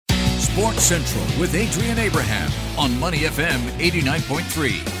Sports Central with Adrian Abraham on Money FM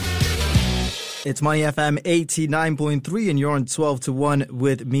 89.3. It's Money FM 89.3 and you're on 12 to 1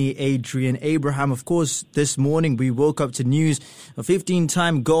 with me, Adrian Abraham. Of course, this morning we woke up to news of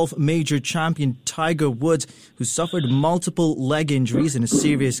 15-time golf major champion Tiger Woods, who suffered multiple leg injuries in a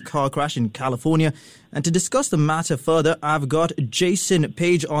serious car crash in California. And to discuss the matter further, I've got Jason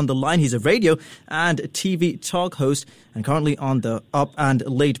Page on the line. He's a radio and TV talk host and currently on the Up and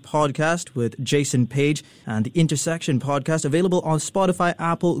Late podcast with Jason Page and the Intersection podcast, available on Spotify,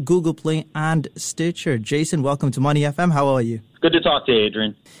 Apple, Google Play and Stitcher. Jason, welcome to Money FM. How are you? Good to talk to you,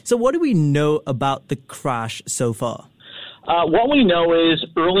 Adrian. So what do we know about the crash so far? What we know is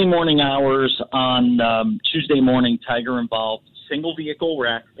early morning hours on Tuesday morning, Tiger involved single vehicle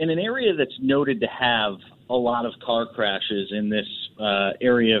wreck in an area that's noted to have a lot of car crashes in this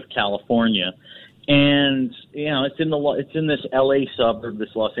area of California. And, you know, it's in this LA suburb, this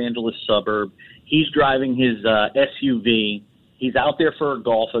Los Angeles suburb. He's driving his SUV. He's out there for a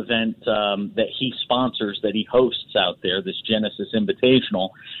golf event that he sponsors, that he hosts out there, this Genesis Invitational.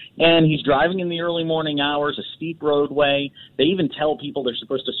 And he's driving in the early morning hours, a steep roadway. They even tell people they're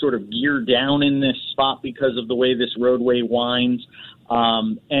supposed to sort of gear down in this spot because of the way this roadway winds.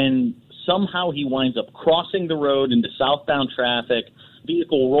 And somehow he winds up crossing the road into southbound traffic.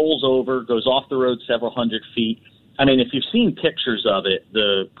 Vehicle rolls over, goes off the road several hundred feet. I mean, if you've seen pictures of it,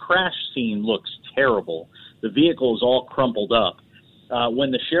 the crash scene looks terrible. The vehicle is all crumpled up.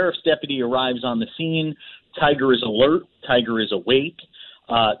 When the sheriff's deputy arrives on the scene, Tiger is alert. Tiger is awake.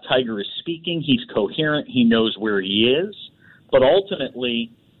 Tiger is speaking. He's coherent. He knows where he is. But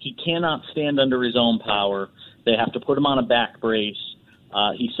ultimately, he cannot stand under his own power. They have to put him on a back brace.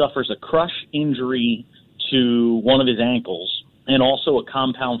 He suffers a crush injury to one of his ankles and also a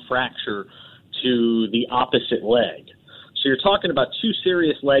compound fracture to the opposite leg. So you're talking about two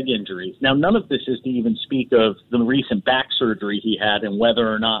serious leg injuries. Now, none of this is to even speak of the recent back surgery he had and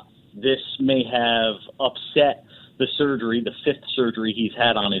whether or not this may have upset the surgery, the fifth surgery he's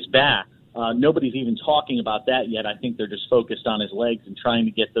had on his back. Nobody's even talking about that yet. I think they're just focused on his legs and trying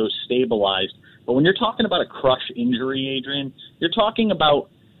to get those stabilized. But when you're talking about a crush injury, Adrian, you're talking about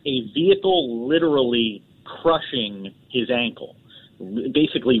a vehicle literally crushing his ankle,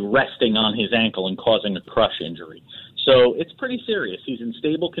 basically resting on his ankle and causing a crush injury. So it's pretty serious. He's in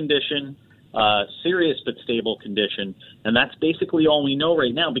stable condition, serious but stable condition, and that's basically all we know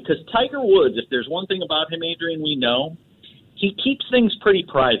right now. Because Tiger Woods, if there's one thing about him, Adrian, we know, he keeps things pretty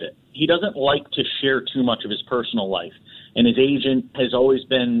private. He doesn't like to share too much of his personal life, and his agent has always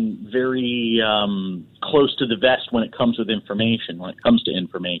been very close to the vest when it comes to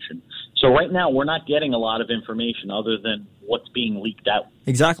information. So right now, we're not getting a lot of information other than what's being leaked out.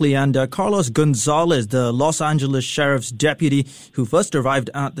 Exactly, and Carlos Gonzalez, the Los Angeles Sheriff's deputy who first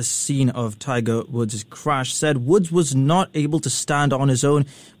arrived at the scene of Tiger Woods' crash, said Woods was not able to stand on his own,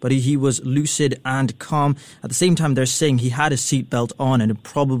 but he was lucid and calm. At the same time, they're saying he had a seatbelt on and it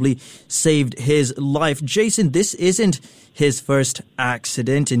probably saved his life. Jason, this isn't his first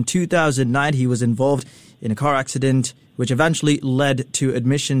accident. In 2009, he was involved in a car accident which eventually led to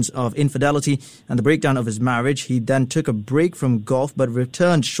admissions of infidelity and the breakdown of his marriage. He then took a break from golf but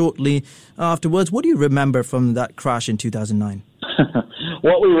returned shortly afterwards. What do you remember from that crash in 2009?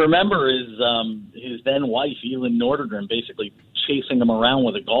 What we remember is his then wife, Elin Nordegren, basically chasing him around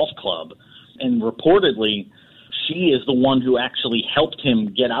with a golf club. And reportedly, she is the one who actually helped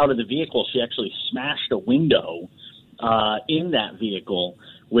him get out of the vehicle. She actually smashed a window in that vehicle,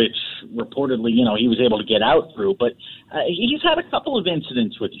 which reportedly, he was able to get out through. But he's had a couple of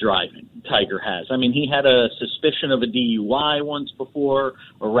incidents with driving, Tiger has. I mean, he had a suspicion of a DUI once before,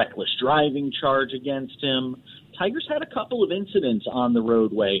 a reckless driving charge against him. Tiger's had a couple of incidents on the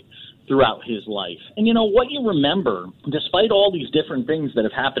roadway throughout his life. And, what you remember, despite all these different things that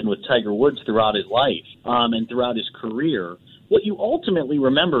have happened with Tiger Woods throughout his life and throughout his career, what you ultimately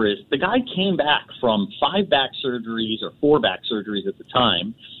remember is the guy came back from 5 back surgeries or 4 back surgeries at the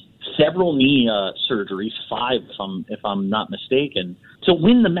time, several knee surgeries, 5 if I'm not mistaken, to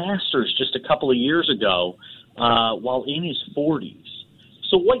win the Masters just a couple of years ago while in his 40s.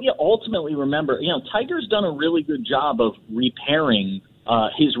 So what you ultimately remember, Tiger's done a really good job of repairing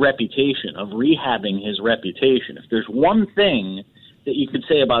his reputation, of rehabbing his reputation. If there's one thing that you could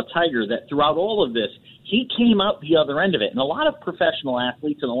say about Tiger, that throughout all of this, he came out the other end of it. And a lot of professional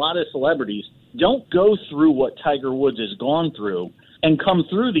athletes and a lot of celebrities don't go through what Tiger Woods has gone through and come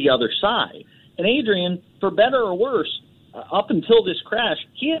through the other side. And Adrian, for better or worse, up until this crash,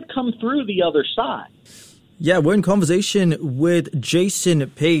 he had come through the other side. Yeah, we're in conversation with Jason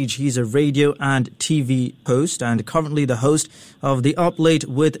Page. He's a radio and TV host and currently the host of the Up Late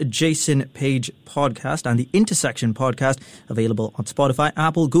with Jason Page podcast and the Intersection podcast, available on Spotify,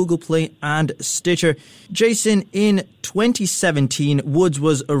 Apple, Google Play and Stitcher. Jason, in 2017, Woods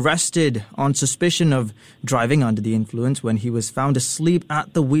was arrested on suspicion of driving under the influence when he was found asleep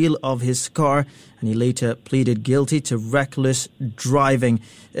at the wheel of his car, and he later pleaded guilty to reckless driving.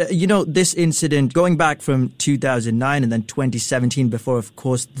 This incident, going back from 2009 and then 2017 before, of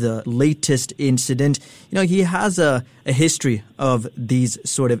course, the latest incident, he has a history of these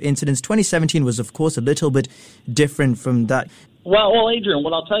sort of incidents. 2017 was, of course, a little bit different from that. Well, Adrian,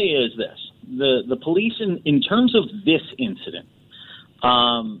 what I'll tell you is this. The police, in terms of this incident,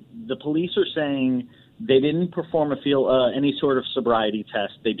 the police are saying they didn't perform any sort of sobriety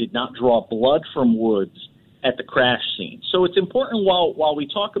test. They did not draw blood from Woods at the crash scene. So it's important, while we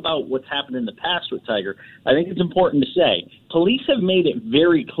talk about what's happened in the past with Tiger, I think it's important to say police have made it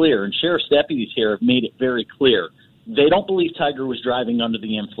very clear, and sheriff's deputies here have made it very clear, they don't believe Tiger was driving under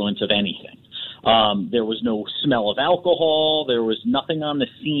the influence of anything. There was no smell of alcohol. There was nothing on the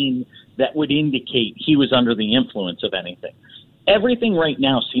scene that would indicate he was under the influence of anything. Everything right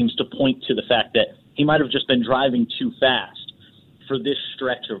now seems to point to the fact that he might have just been driving too fast for this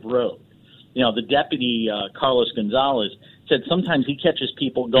stretch of road. The deputy, Carlos Gonzalez, said sometimes he catches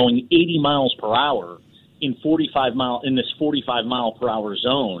people going 80 miles per hour in this 45 mile per hour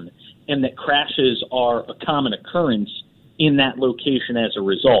zone, and that crashes are a common occurrence in that location as a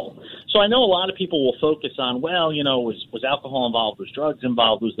result. So I know a lot of people will focus on, was alcohol involved? Was drugs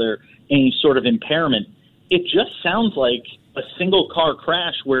involved? Was there any sort of impairment? It just sounds like a single car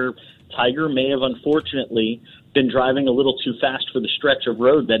crash where Tiger may have unfortunately been driving a little too fast for the stretch of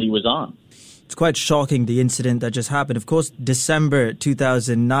road that he was on. It's quite shocking, the incident that just happened. Of course, December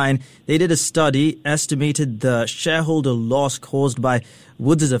 2009, they did a study, estimated the shareholder loss caused by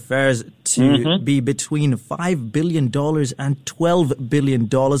Woods' affairs to be between $5 billion and $12 billion.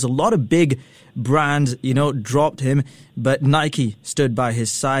 A lot of big brands, dropped him, but Nike stood by his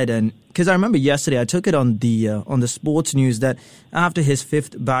side. And because I remember yesterday, I took it on the sports news that after his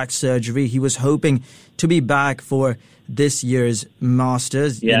 5th back surgery, he was hoping to be back for this year's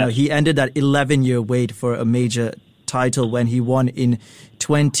Masters. Yes. He ended that 11-year wait for a major title when he won in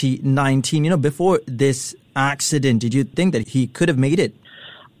 2019. Before this accident, did you think that he could have made it?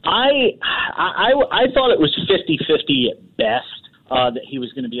 I thought it was 50-50 at best that he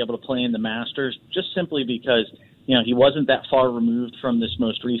was going to be able to play in the Masters, just simply because he wasn't that far removed from this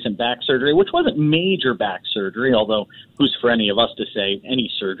most recent back surgery, which wasn't major back surgery, although who's for any of us to say any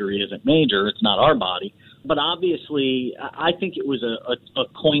surgery isn't major? It's not our body. But obviously, I think it was a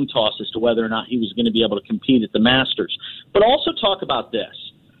coin toss as to whether or not he was going to be able to compete at the Masters. But also talk about this,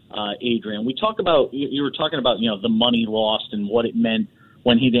 Adrian. You were talking about the money lost and what it meant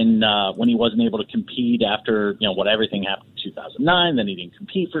when he wasn't able to compete after what everything happened in 2009. Then he didn't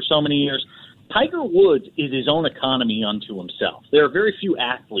compete for so many years. Tiger Woods is his own economy unto himself. There are very few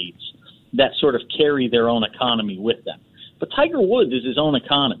athletes that sort of carry their own economy with them. But Tiger Woods is his own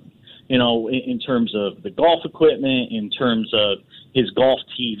economy, in terms of the golf equipment, in terms of his golf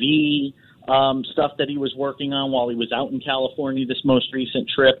TV stuff that he was working on while he was out in California this most recent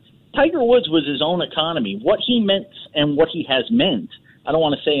trip. Tiger Woods was his own economy. What he meant and what he has meant, I don't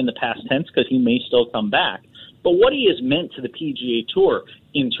want to say in the past tense because he may still come back, but what he has meant to the PGA Tour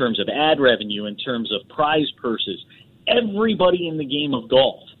in terms of ad revenue, in terms of prize purses, everybody in the game of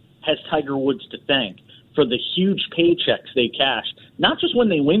golf has Tiger Woods to thank for the huge paychecks they cash, not just when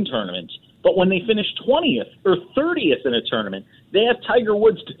they win tournaments, but when they finish 20th or 30th in a tournament. They have Tiger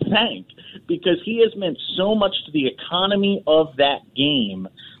Woods to thank because he has meant so much to the economy of that game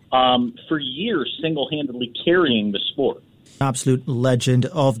for years, single-handedly carrying the sport. Absolute legend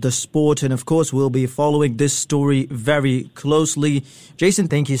of the sport. And of course, we'll be following this story very closely. Jason,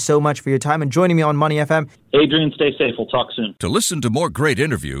 thank you so much for your time and joining me on Money FM. Adrian, stay safe. We'll talk soon. To listen to more great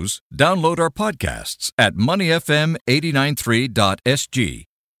interviews, download our podcasts at moneyfm893.sg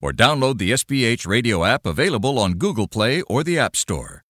or download the SPH radio app available on Google Play or the App Store.